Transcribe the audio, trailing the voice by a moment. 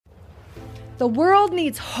The world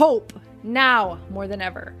needs hope now more than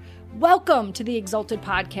ever. Welcome to the Exalted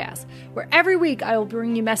Podcast, where every week I will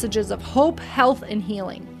bring you messages of hope, health, and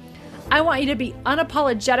healing. I want you to be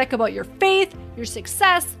unapologetic about your faith, your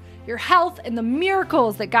success, your health, and the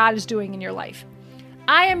miracles that God is doing in your life.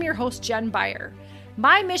 I am your host, Jen Byer.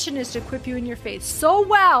 My mission is to equip you in your faith so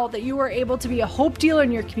well that you are able to be a hope dealer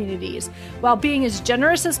in your communities while being as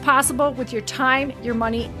generous as possible with your time, your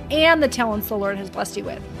money, and the talents the Lord has blessed you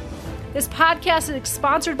with. This podcast is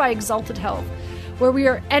sponsored by Exalted Health, where we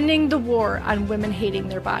are ending the war on women hating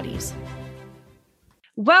their bodies.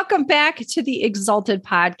 Welcome back to the Exalted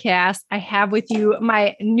Podcast. I have with you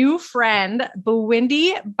my new friend,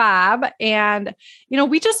 Bwindi Bob. And,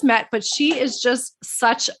 we just met, but she is just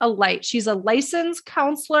such a light. She's a licensed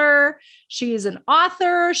counselor. She's an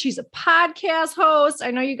author. She's a podcast host.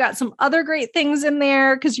 I know you got some other great things in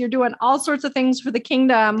there because you're doing all sorts of things for the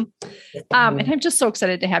kingdom. And I'm just so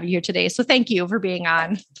excited to have you here today. So thank you for being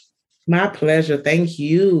on. My pleasure. Thank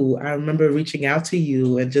you. I remember reaching out to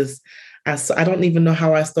you and I don't even know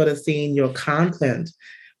how I started seeing your content,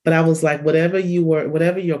 but I was like, whatever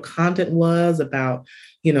your content was about,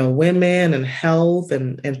 women and health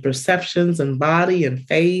and perceptions and body and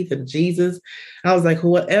faith and Jesus, I was like,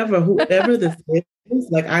 whoever this is,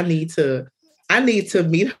 like, I need to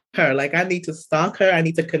meet her. Like, I need to stalk her. I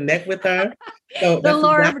need to connect with her. So the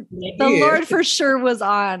Lord for sure was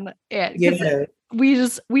on it. Yeah.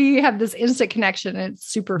 We have this instant connection and it's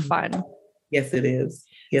super fun. Yes, it is.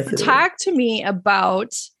 Yes, so talk to me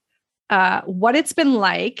about what it's been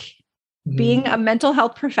like being a mental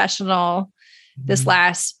health professional this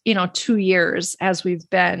last, 2 years as we've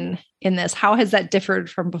been in this. How has that differed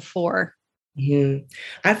from before?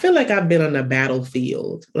 I feel like I've been on a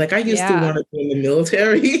battlefield. Like I used to want to be in the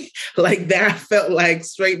military. Like that felt like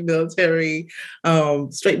straight military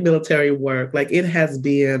work. Like it has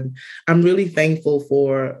been, I'm really thankful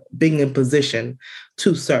for being in position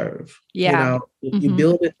to serve. Yeah. If you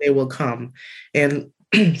build it, they will come. And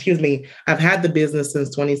excuse me, I've had the business since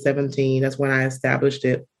 2017. That's when I established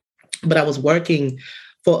it. But I was working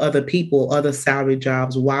for other people, other salary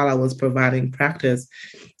jobs while I was providing practice.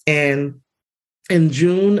 And in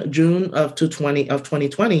June of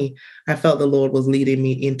 2020, I felt the Lord was leading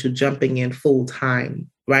me into jumping in full time,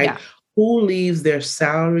 right? Yeah. Who leaves their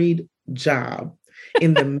salaried job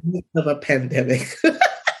in the midst of a pandemic?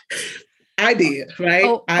 I did,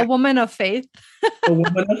 right? A woman of faith. A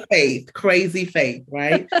woman of faith, crazy faith,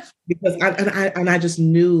 right? Because I just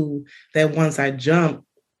knew that once I jumped,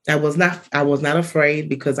 I was not afraid,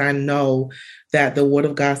 because I know that the word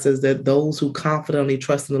of God says that those who confidently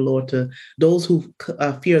trust in the Lord, those who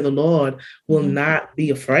fear the Lord will not be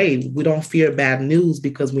afraid. We don't fear bad news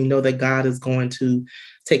because we know that God is going to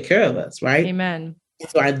take care of us, right? Amen.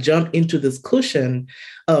 So I jumped into this cushion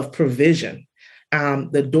of provision.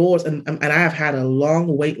 The doors, and I have had a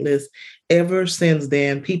long wait list ever since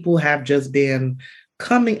then. People have just been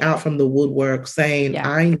coming out from the woodwork saying,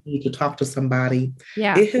 I need to talk to somebody.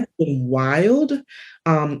 Yeah. It has been wild.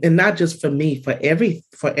 And not just for me, for every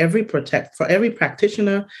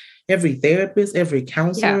practitioner, every therapist, every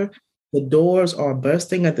counselor, the doors are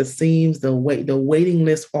bursting at the seams. The waiting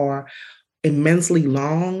lists are immensely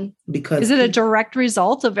long because. Is it a direct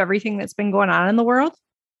result of everything that's been going on in the world?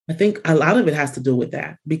 I think a lot of it has to do with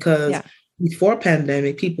that, because before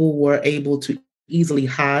pandemic, people were able to easily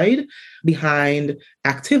hide behind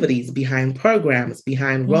activities, behind programs,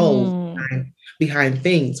 behind roles, behind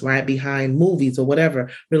things, right? Behind movies or whatever,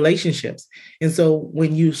 relationships. And so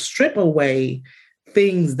when you strip away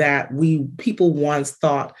things that people once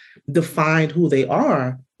thought defined who they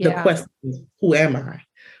are, the question is, who am I?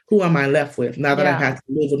 Who am I left with now that I've had to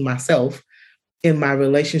live with myself in my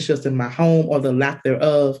relationships, in my home, or the lack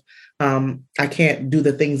thereof? I can't do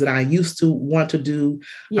the things that I used to want to do.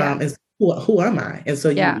 And who am I? And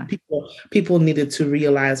so people needed to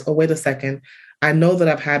realize, oh, wait a second. I know that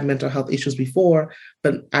I've had mental health issues before,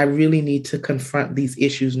 but I really need to confront these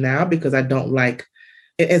issues now because I don't like.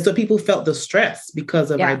 And so people felt the stress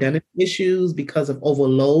because of identity issues, because of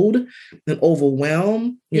overload and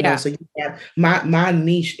overwhelm. So my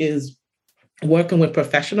niche is working with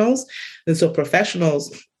professionals. And so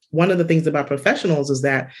professionals, one of the things about professionals is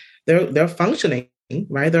that they're functioning,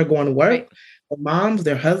 right? They're going to work. Right. Their moms,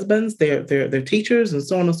 their husbands, their teachers, and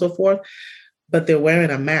so on and so forth, but they're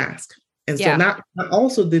wearing a mask. And so not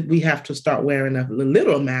also did we have to start wearing a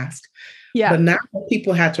literal mask, but now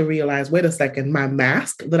people had to realize, wait a second, my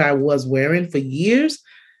mask that I was wearing for years,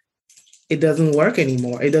 it doesn't work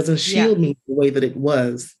anymore. It doesn't shield me the way that it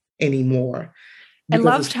was anymore. I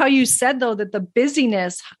loved how you said, though, that the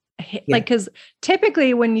busyness, like, because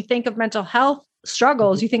typically when you think of mental health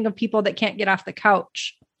struggles, you think of people that can't get off the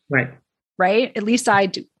couch. Right. Right. At least I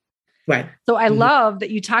do. Right. So I love that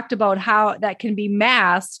you talked about how that can be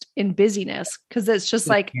masked in busyness, because it's just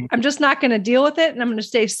like, I'm just not going to deal with it. And I'm going to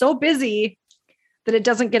stay so busy that it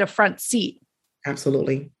doesn't get a front seat.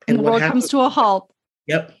 Absolutely. And the world comes to a halt.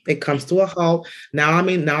 Yep. It comes to a halt. Now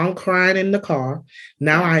I'm crying in the car.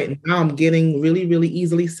 Now I'm getting really, really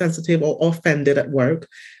easily sensitive or offended at work.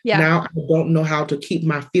 Yeah. Now I don't know how to keep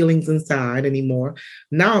my feelings inside anymore.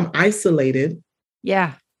 Now I'm isolated.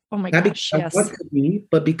 Yeah. Oh my gosh. Yes. Want to be,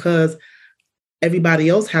 but because everybody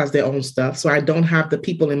else has their own stuff. So I don't have the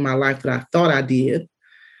people in my life that I thought I did.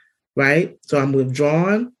 Right. So I'm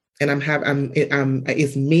withdrawn. And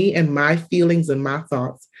it's me and my feelings and my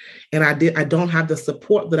thoughts. And I don't have the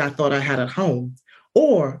support that I thought I had at home,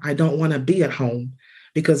 or I don't want to be at home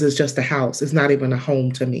because it's just a house. It's not even a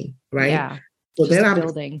home to me. Right. Yeah. So then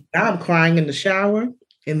I'm crying in the shower.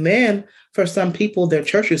 And then for some people, their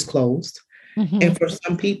church is closed. Mm-hmm. And for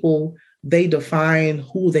some people, they define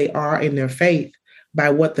who they are in their faith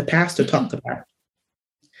by what the pastor talked about.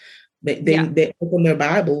 They open their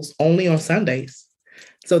Bibles only on Sundays.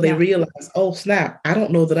 So they realize, oh, snap, I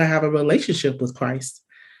don't know that I have a relationship with Christ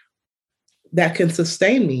that can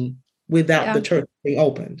sustain me without the church being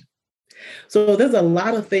opened. So there's a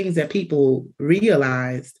lot of things that people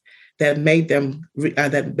realized that made them,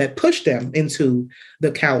 that pushed them into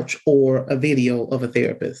the couch or a video of a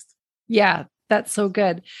therapist. Yeah, that's so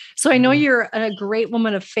good. So I know you're a great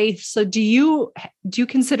woman of faith. So do you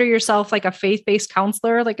consider yourself like a faith-based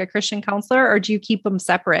counselor, like a Christian counselor, or do you keep them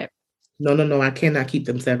separate? No, I cannot keep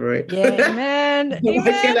them separate. Yeah, amen. Amen.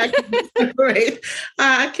 I cannot keep them separate.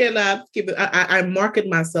 I cannot keep it. I market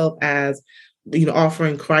myself as,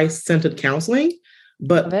 offering Christ-centered counseling.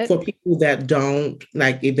 But for people that don't,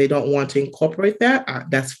 if they don't want to incorporate that,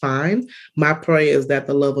 that's fine. My prayer is that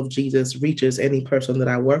the love of Jesus reaches any person that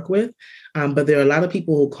I work with. But there are a lot of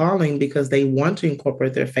people who are calling because they want to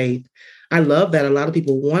incorporate their faith. I love that a lot of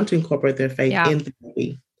people want to incorporate their faith in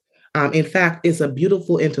therapy. In fact, it's a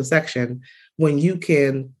beautiful intersection when you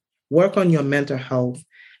can work on your mental health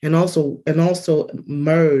and also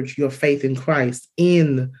merge your faith in Christ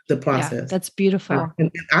in the process. Yeah, that's beautiful. And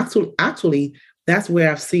actually, that's where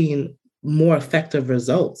I've seen more effective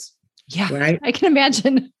results. Yeah, right. I can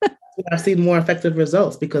imagine. I've seen more effective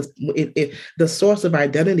results because the source of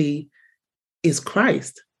identity is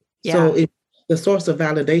Christ. Yeah. So the source of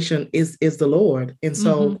validation is the Lord, and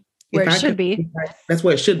so. Where it should be. That's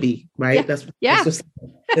where it should be, right? Yeah. Let's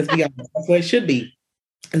be honest. That's where it should be.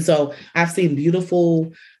 And so I've seen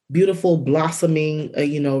beautiful blossoming,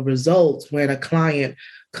 results when a client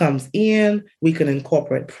comes in. We can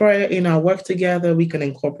incorporate prayer in our work together. We can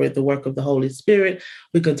incorporate the work of the Holy Spirit.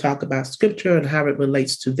 We can talk about scripture and how it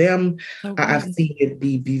relates to them. I've seen it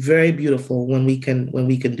be very beautiful when we can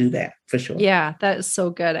do that, for sure. Yeah, that is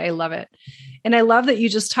so good. I love it. And I love that you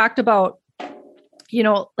just talked about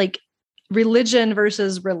like religion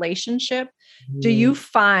versus relationship. Do you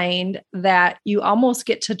find that you almost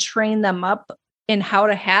get to train them up in how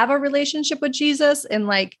to have a relationship with Jesus and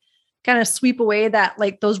kind of sweep away that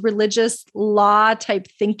those religious law type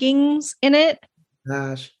thinkings in it?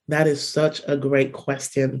 Gosh, that is such a great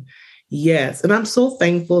question. Yes. And I'm so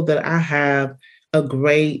thankful that I have a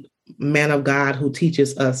great man of God who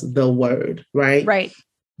teaches us the word, right? Right.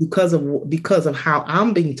 Because of how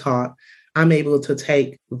I'm being taught, I'm able to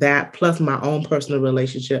take that plus my own personal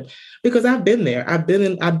relationship, because I've been there. I've been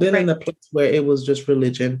in a place where it was just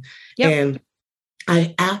religion. Yep. And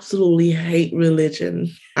I absolutely hate religion.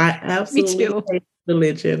 I absolutely hate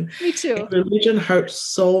religion. Me too. And religion hurts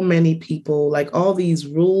so many people, like all these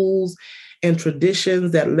rules and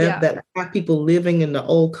traditions that have people living in the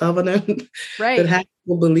old covenant, right? That have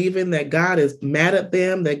people believing that God is mad at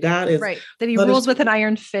them, that God is that he rules with an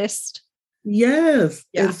iron fist. Yes.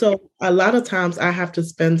 Yeah. And so a lot of times I have to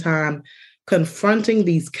spend time confronting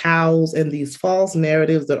these cows and these false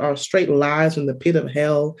narratives that are straight lies from the pit of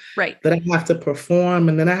hell, right? That I have to perform.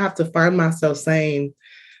 And then I have to find myself saying,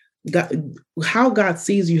 God, how God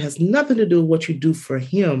sees you has nothing to do with what you do for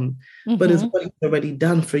him, but it's what he's already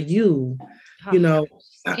done for you. Amen.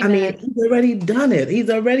 I mean, he's already done it.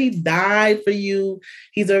 He's already died for you.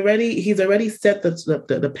 He's already set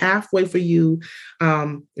the pathway for you,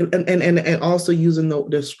 and also using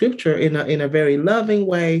the scripture in a very loving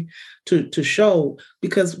way to show,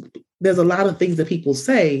 because there's a lot of things that people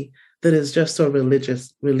say that is just so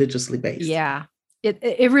religiously based. Yeah,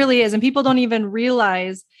 it really is, and people don't even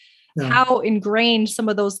realize how ingrained some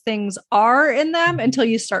of those things are in them until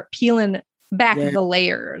you start peeling back the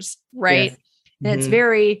layers, right? Yes. And it's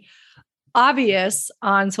very obvious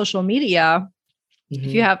on social media if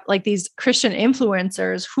you have like these Christian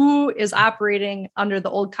influencers, who is operating under the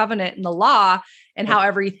old covenant and the law and how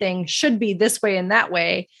everything should be this way and that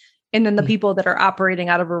way. And then the people that are operating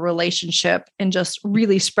out of a relationship and just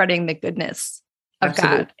really spreading the goodness of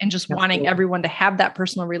God and just wanting everyone to have that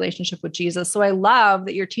personal relationship with Jesus. So I love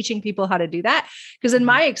that you're teaching people how to do that. Because in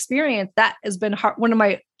my experience, that has been hard, one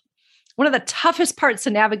of the toughest parts to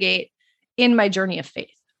navigate in my journey of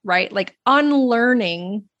faith, right? Like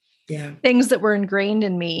unlearning things that were ingrained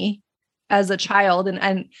in me as a child. And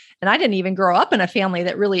I didn't even grow up in a family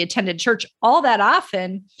that really attended church all that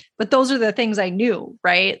often, but those are the things I knew,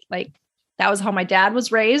 right? Like that was how my dad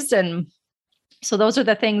was raised. And so those are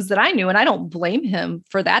the things that I knew. And I don't blame him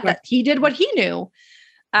for that, that he did what he knew.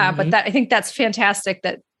 But that I think that's fantastic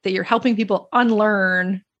that you're helping people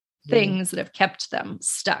unlearn things that have kept them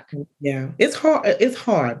stuck. Yeah. It's hard. It's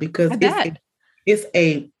hard because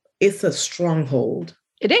it's a stronghold.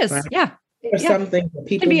 It is. Right? Yeah. There's something that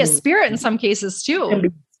people can be a spirit in some cases too. Can be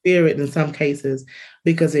a spirit in some cases,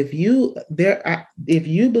 because if you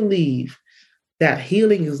believe that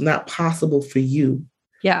healing is not possible for you,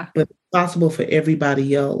 but possible for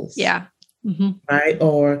everybody else, right?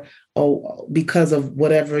 Or because of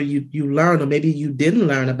whatever you learn, or maybe you didn't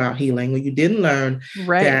learn about healing, or you didn't learn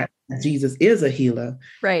that Jesus is a healer,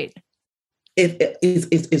 right?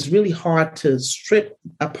 It's really hard to strip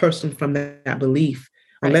a person from that belief.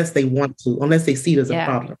 Unless they want to, unless they see it as a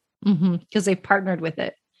problem. Because they've partnered with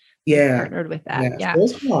it. Partnered with that. Yeah. So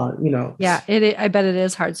it's hard, Yeah, I bet it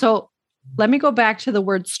is hard. So let me go back to the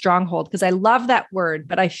word stronghold, because I love that word,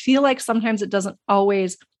 but I feel like sometimes it doesn't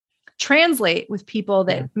always translate with people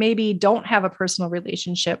that maybe don't have a personal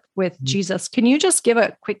relationship with Jesus. Can you just give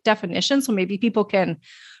a quick definition so maybe people can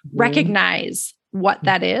recognize what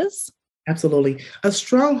that is? Absolutely. A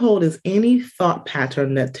stronghold is any thought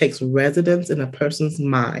pattern that takes residence in a person's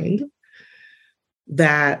mind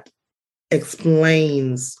that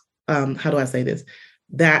explains, how do I say this?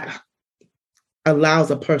 That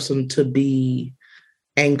allows a person to be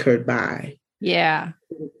anchored by. Yeah.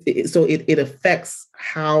 So it affects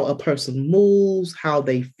how a person moves, how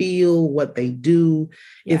they feel, what they do.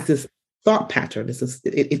 Yeah. It's this thought pattern.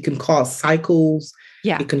 It can cause cycles.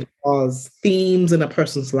 Yeah. It can cause themes in a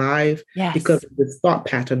person's life because of this thought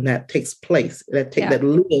pattern that takes place, that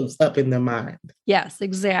lives up in their mind. Yes,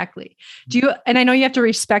 exactly. And I know you have to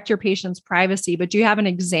respect your patient's privacy, but do you have an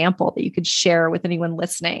example that you could share with anyone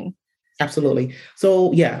listening? Absolutely.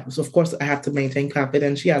 So of course I have to maintain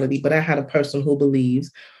confidentiality, but I had a person who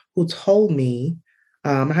told me,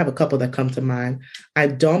 I have a couple that come to mind. I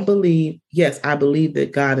believe that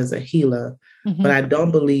God is a healer, but I don't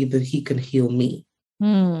believe that he can heal me.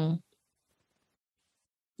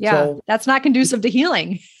 Yeah, so, that's not conducive to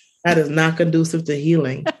healing. That is not conducive to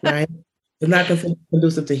healing, right? It's not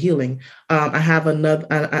conducive to healing. I have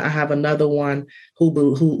another one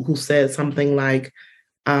who said something like,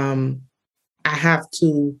 I have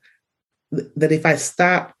to, that if I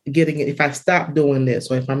stop doing this,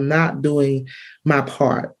 or if I'm not doing my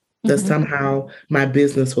part, that somehow my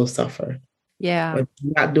business will suffer. Yeah. If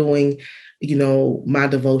I'm not doing, my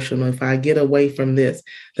devotion, or if I get away from this,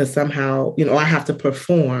 that somehow, I have to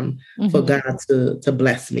perform for God to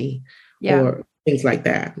bless me, or things like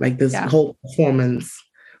that, like this whole performance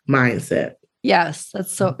mindset. Yes.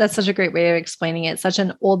 That's such a great way of explaining it. Such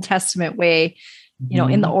an Old Testament way.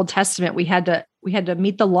 In the Old Testament, we had to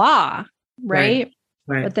meet the law, right?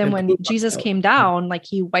 Right. But then when Jesus came down, like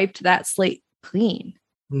he wiped that slate clean.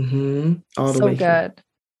 All the way good.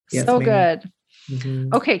 Yes, so good.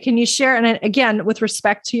 Okay. Can you share, and again, with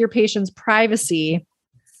respect to your patient's privacy,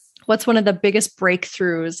 what's one of the biggest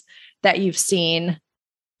breakthroughs that you've seen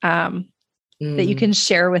that you can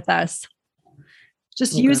share with us?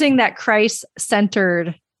 Just using that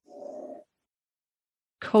Christ-centered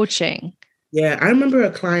coaching. Yeah. I remember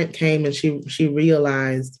a client came and she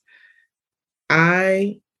realized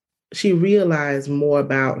more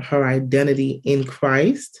about her identity in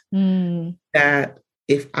Christ, that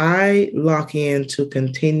if I lock into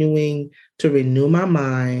continuing to renew my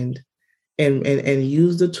mind and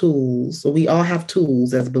use the tools, so we all have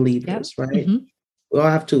tools as believers, right? We all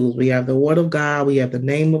have tools. We have the Word of God. We have the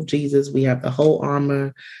name of Jesus. We have the whole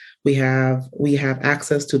armor. We have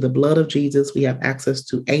access to the blood of Jesus. We have access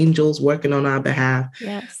to angels working on our behalf.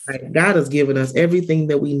 Yes. Right? God has given us everything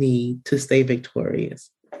that we need to stay victorious.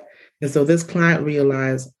 And so this client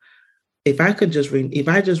realized, I realized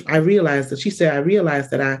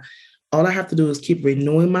that all I have to do is keep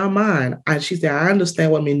renewing my mind. She said, I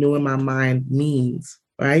understand what renewing my mind means,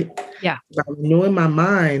 right? Yeah. By renewing my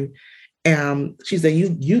mind, she said,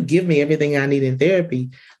 you give me everything I need in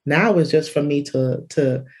therapy. Now it's just for me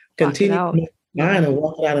to continue mine and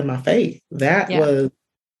walk it out in my faith. That was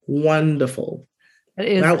wonderful. It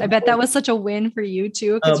is. I bet that was such a win for you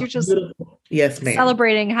too, because you're just yes, ma'am.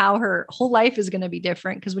 celebrating how her whole life is going to be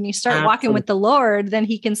different. Because when you start walking with the Lord, then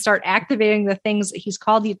he can start activating the things that he's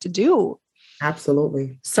called you to do.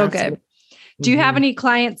 Absolutely. So good. Do you have any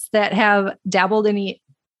clients that have dabbled in any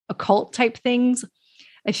occult type things?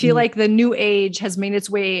 I feel like the new age has made its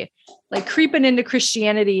way like creeping into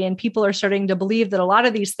Christianity, and people are starting to believe that a lot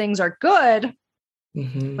of these things are good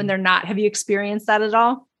when they're not. Have you experienced that at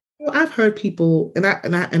all? Well, I've heard people, and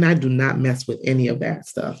I do not mess with any of that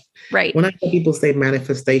stuff. Right. When I hear people say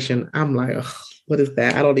manifestation, I'm like, oh, what is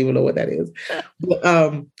that? I don't even know what that is.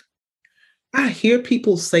 But I hear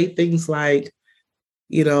people say things like,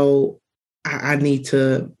 you know, I need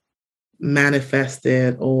to manifest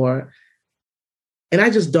it, and I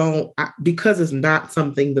just don't, because it's not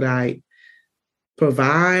something that I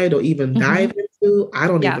provide or even dive into. I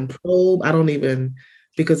don't even probe. I don't even,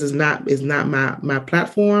 because it's not my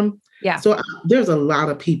platform. Yeah. So there's a lot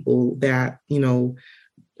of people that, you know,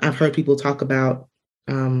 I've heard people talk about,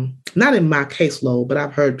 not in my caseload, but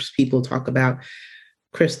I've heard people talk about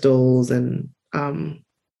crystals and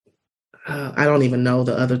I don't even know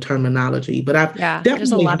the other terminology, but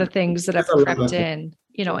there's a lot of things that have crept in,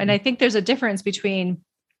 you know, and I think there's a difference between,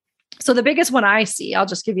 so the biggest one I see, I'll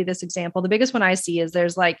just give you this example. The biggest one I see is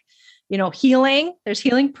there's like, you know, there's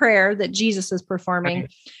healing prayer that Jesus is performing.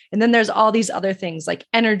 Right. And then there's all these other things like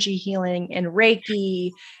energy healing and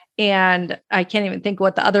Reiki. And I can't even think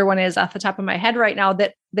what the other one is off the top of my head right now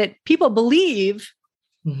that people believe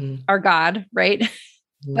are God, right?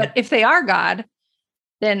 But if they are God,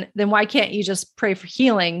 then why can't you just pray for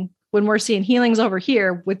healing when we're seeing healings over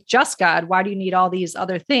here with just God? Why do you need all these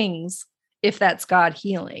other things if that's God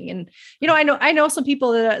healing? And, you know, I know some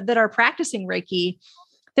people that are practicing Reiki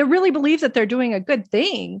that really believe that they're doing a good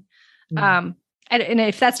thing. And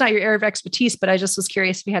if that's not your area of expertise, but I just was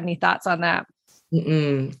curious if you had any thoughts on that.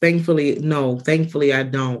 Thankfully, no. Thankfully, I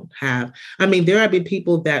don't have. I mean, there have been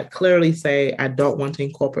people that clearly say, I don't want to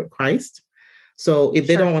incorporate Christ. So if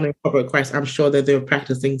they don't want to incorporate Christ, I'm sure that they're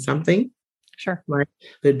practicing something. Sure. Right.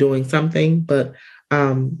 They're doing something, but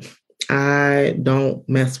I don't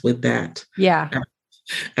mess with that. Yeah.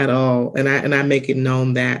 At all. And I make it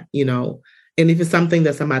known that, you know, and if it's something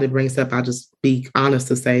that somebody brings up, I'll just be honest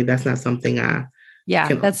to say that's not something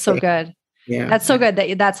that's so good. Yeah. That's so good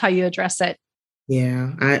that's how you address it.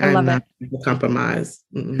 Yeah. I love it. Compromise.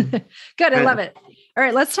 Good. I love it. All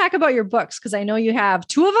right. Let's talk about your books. Cause I know you have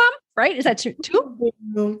 2 of them, right? Is that two?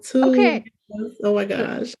 2? Okay. Oh my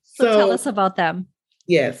gosh. So tell us about them.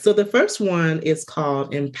 Yes. So the first one is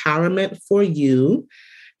called Empowerment for You,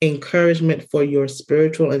 Encouragement for Your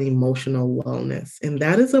Spiritual and Emotional Wellness. And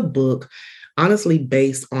that is a book, honestly,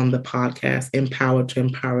 based on the podcast, Empowered to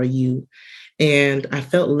Empower You. And I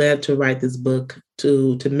felt led to write this book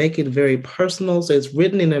to make it very personal. So it's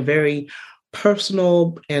written in a very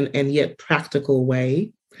personal and yet practical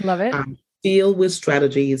way. Love it. Filled with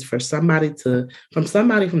strategies for somebody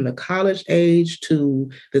from the college age to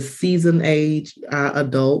the seasoned age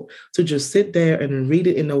adult to just sit there and read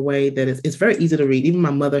it in a way that it's very easy to read. Even my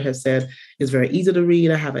mother has said it's very easy to read.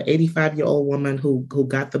 I have an 85-year-old woman who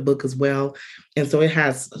got the book as well. And so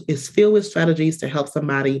it's filled with strategies to help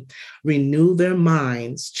somebody renew their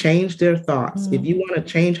minds, change their thoughts. If you want to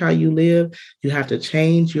change how you live, you have to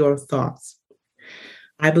change your thoughts.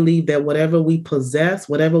 I believe that whatever we possess,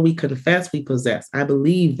 whatever we confess, we possess. I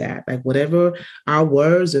believe that, like whatever our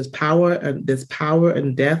words, there's power and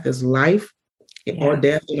death is life or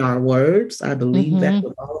death in our words. I believe that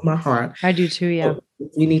with all of my heart. I do too. Yeah.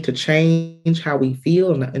 So we need to change how we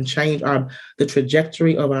feel and change the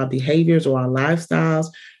trajectory of our behaviors or our lifestyles.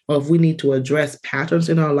 Or if we need to address patterns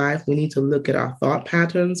in our life, we need to look at our thought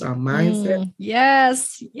patterns, our mindset.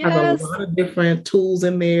 Yes. Have a lot of different tools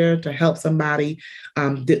in there to help somebody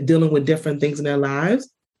dealing with different things in their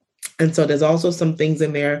lives. And so there's also some things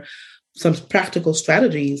in there, some practical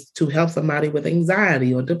strategies to help somebody with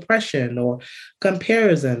anxiety or depression or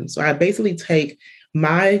comparison. So I basically take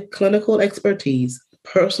my clinical expertise,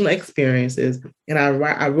 personal experiences, and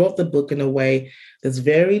I wrote the book in a way that's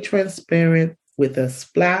very transparent, with a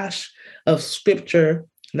splash of scripture,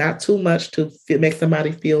 not too much to make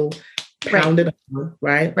somebody feel pounded on,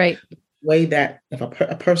 right? Right. Way that if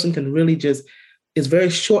a person can really it's very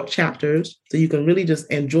short chapters, so you can really just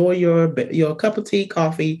enjoy your cup of tea,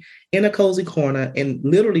 coffee in a cozy corner and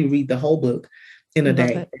literally read the whole book in a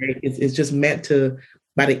day. Right? It's just meant to,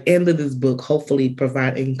 by the end of this book, hopefully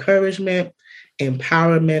provide encouragement,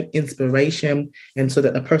 empowerment, inspiration, and so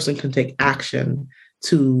that a person can take action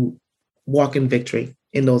to walk in victory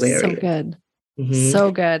in those areas. So good.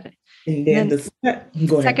 So good. And then go ahead.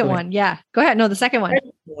 Second one. Yeah. Go ahead. No, the second one.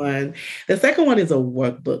 The second one is a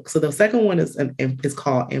workbook. So the second one is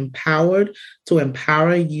called Empowered to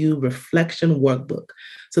Empower You Reflection Workbook.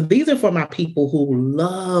 So these are for my people who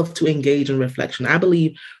love to engage in reflection. I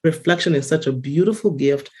believe reflection is such a beautiful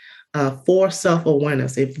gift for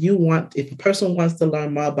self-awareness. If a person wants to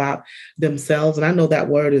learn more about themselves, and I know that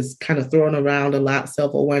word is kind of thrown around a lot,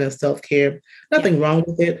 self-awareness, self-care, nothing wrong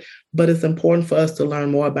with it, but it's important for us to learn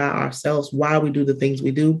more about ourselves, why we do the things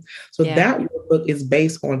we do. So that workbook is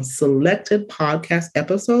based on selected podcast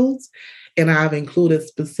episodes. And I've included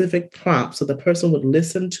specific prompts. So the person would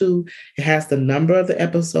listen to, it has the number of the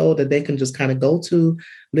episode that they can just kind of go to,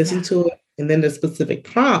 listen to it. And then there's specific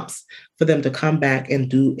prompts for them to come back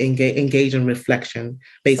and engage in reflection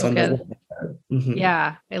based on those. Mm-hmm.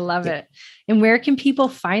 Yeah, I love it. And where can people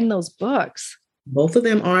find those books? Both of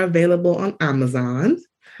them are available on Amazon.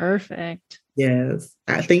 Perfect. Yes.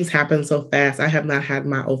 Things happen so fast. I have not had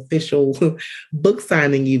my official book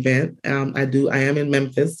signing event. I am in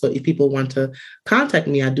Memphis. So if people want to contact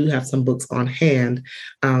me, I do have some books on hand.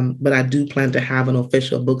 But I do plan to have an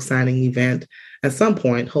official book signing event at some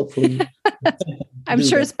point, hopefully. I'm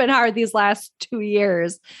sure it's been hard these last 2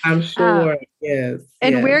 years. I'm sure. Yes.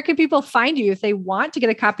 And where can people find you if they want to get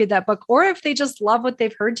a copy of that book, or if they just love what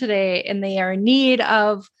they've heard today and they are in need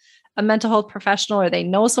of a mental health professional, or they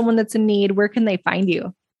know someone that's in need? Where can they find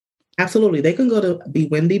you? Absolutely. They can go to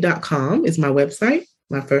bewendy.com is my website.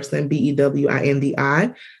 My first name,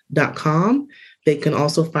 BEWINDI.com. They can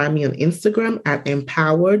also find me on Instagram at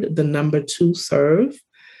empowered2serve.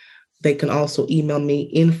 They can also email me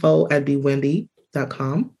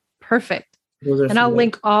info@bewendy.com. Perfect. And I'll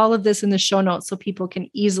link all of this in the show notes so people can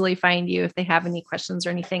easily find you if they have any questions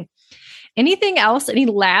or anything. Anything else? Any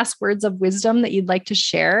last words of wisdom that you'd like to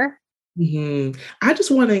share? Mm-hmm. I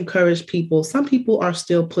just want to encourage people. Some people are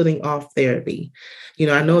still putting off therapy.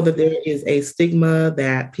 I know that there is a stigma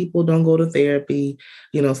that people don't go to therapy.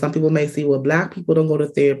 Some people may say, well, Black people don't go to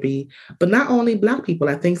therapy, but not only Black people.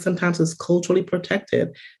 I think sometimes it's culturally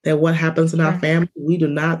protected that what happens in our family, we do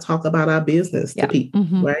not talk about our business to people,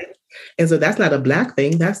 right? And so that's not a Black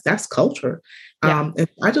thing. That's culture. And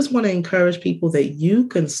I just want to encourage people that you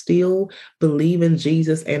can still believe in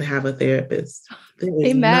Jesus and have a therapist.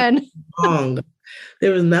 Amen. Wrong.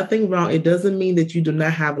 There is nothing wrong. It doesn't mean that you do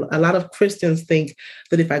not have. A lot of Christians think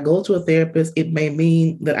that if I go to a therapist, it may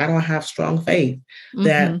mean that I don't have strong faith,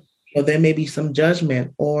 that there may be some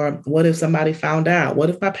judgment, or what if somebody found out? What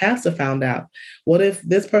if my pastor found out? What if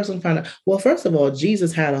this person found out? Well, first of all,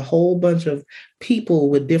 Jesus had a whole bunch of people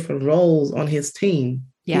with different roles on his team.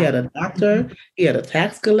 Yeah. He had a doctor. He had a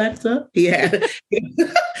tax collector. He had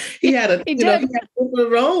different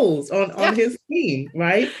roles on his team,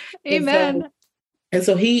 right? Amen. And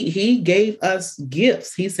so he gave us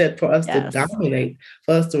gifts. He said for us to dominate,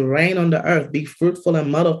 for us to reign on the earth, be fruitful and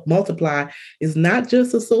multiply is not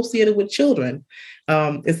just associated with children.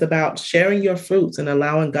 It's about sharing your fruits and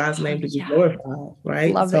allowing God's name to be glorified,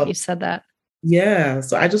 right? Love that you said that. Yeah.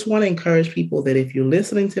 So I just want to encourage people that if you're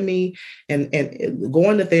listening to me and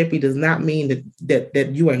going to therapy does not mean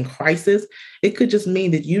that you are in crisis. It could just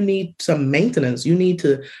mean that you need some maintenance. You need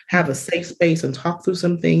to have a safe space and talk through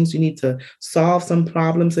some things. You need to solve some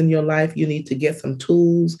problems in your life. You need to get some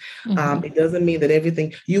tools. It doesn't mean that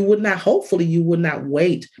everything hopefully you would not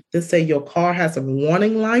wait to say your car has some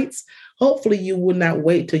warning lights. Hopefully you would not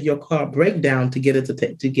wait till your car break down to get it to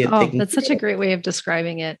get taken. That's such a great way of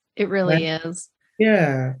describing it. It really is.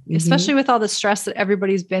 Yeah. Especially with all the stress that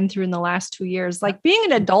everybody's been through in the last 2 years. Like being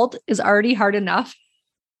an adult is already hard enough.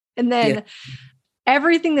 And then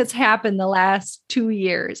everything that's happened the last 2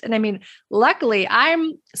 years. And I mean, luckily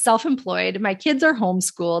I'm self-employed. My kids are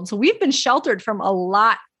homeschooled. So we've been sheltered from a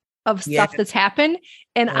lot of stuff that's happened,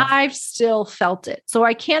 and I've still felt it. So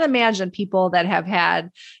I can't imagine people that have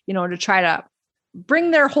had, to try to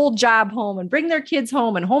bring their whole job home and bring their kids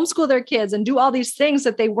home and homeschool their kids and do all these things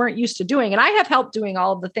that they weren't used to doing. And I have help doing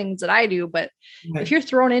all of the things that I do, but if you're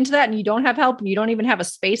thrown into that and you don't have help and you don't even have a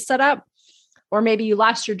space set up, or maybe you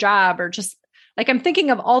lost your job, or just like, I'm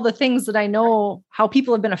thinking of all the things that I know how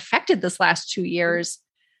people have been affected this last 2 years.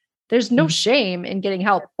 There's no shame in getting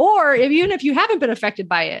help, or even if you haven't been affected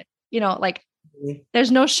by it,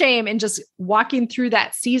 there's no shame in just walking through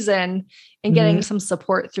that season and getting some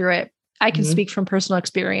support through it. I can speak from personal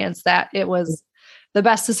experience that it was the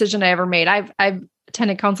best decision I ever made. I've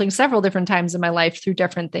attended counseling several different times in my life through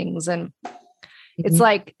different things. And it's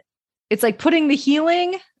like putting the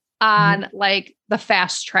healing on like the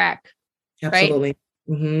fast track. Absolutely. Right?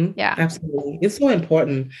 Mm-hmm. Yeah. Absolutely. It's so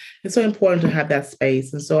important. It's so important to have that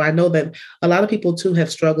space. And so I know that a lot of people too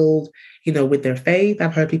have struggled, with their faith.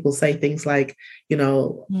 I've heard people say things like,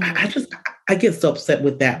 I get so upset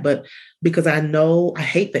with that, but because I know I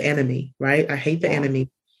hate the enemy, right? I hate the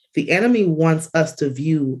enemy. The enemy wants us to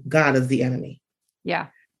view God as the enemy. Yeah.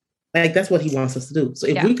 Like that's what he wants us to do. So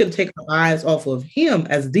if we can take our eyes off of him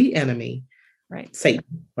as the enemy, right, Satan,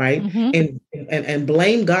 right, and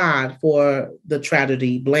blame God for the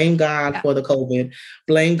tragedy, blame God for the COVID,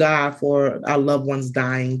 blame God for our loved ones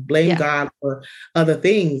dying, blame God for other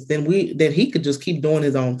things, then he could just keep doing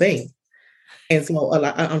his own thing. And so,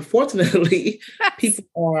 unfortunately, people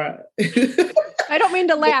are. I don't mean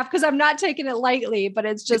to laugh because I'm not taking it lightly, but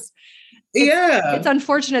it's just, it's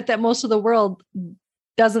unfortunate that most of the world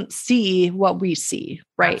doesn't see what we see,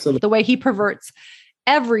 right? Absolutely. The way he perverts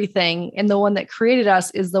everything, and the one that created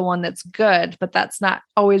us is the one that's good, but that's not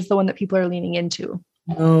always the one that people are leaning into.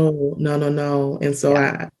 No. And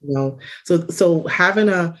so so having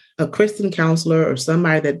a Christian counselor or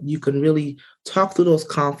somebody that you can really talk through those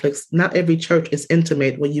conflicts. Not every church is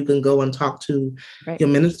intimate when you can go and talk to your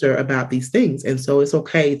minister about these things. And so it's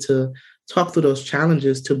okay to talk through those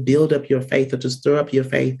challenges to build up your faith or to stir up your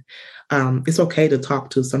faith. It's okay to talk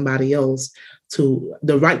to somebody else, to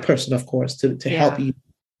the right person, of course, to help you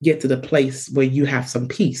get to the place where you have some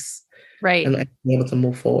peace. Right. And be able to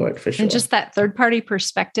move forward for sure. And just that third party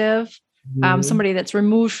perspective, somebody that's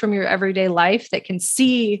removed from your everyday life that can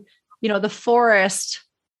see, the forest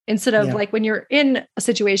instead of like when you're in a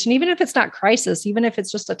situation, even if it's not crisis, even if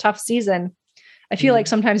it's just a tough season, I feel like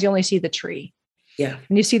sometimes you only see the tree. Yeah.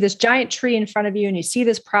 And you see this giant tree in front of you and you see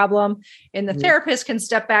this problem, and the therapist can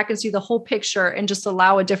step back and see the whole picture and just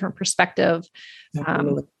allow a different perspective.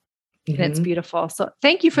 And it's beautiful. So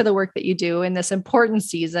thank you for the work that you do in this important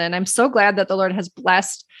season. I'm so glad that the Lord has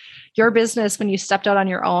blessed your business when you stepped out on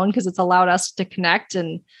your own, because it's allowed us to connect.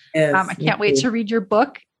 And I can't wait to read your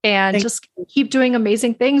book and keep doing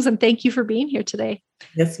amazing things. And thank you for being here today.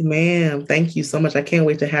 Yes, ma'am. Thank you so much. I can't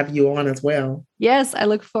wait to have you on as well. Yes, I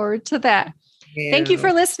look forward to that. Yeah. Thank you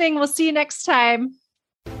for listening. We'll see you next time.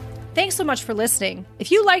 Thanks so much for listening. If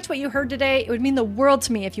you liked what you heard today, it would mean the world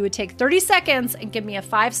to me if you would take 30 seconds and give me a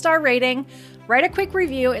 5-star rating, write a quick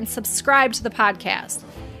review, and subscribe to the podcast.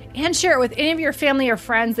 And share it with any of your family or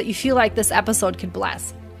friends that you feel like this episode could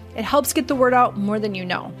bless. It helps get the word out more than you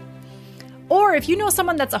know. Or if you know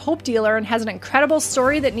someone that's a hope dealer and has an incredible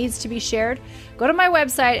story that needs to be shared, go to my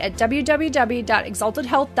website at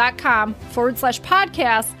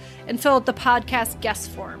www.exaltedhealth.com/podcast and fill out the podcast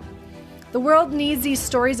guest form. The world needs these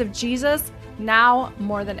stories of Jesus now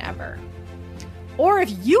more than ever. Or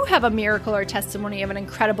if you have a miracle or testimony of an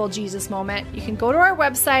incredible Jesus moment, you can go to our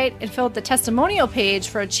website and fill out the testimonial page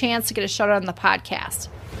for a chance to get a shout out on the podcast.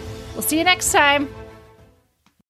 We'll see you next time.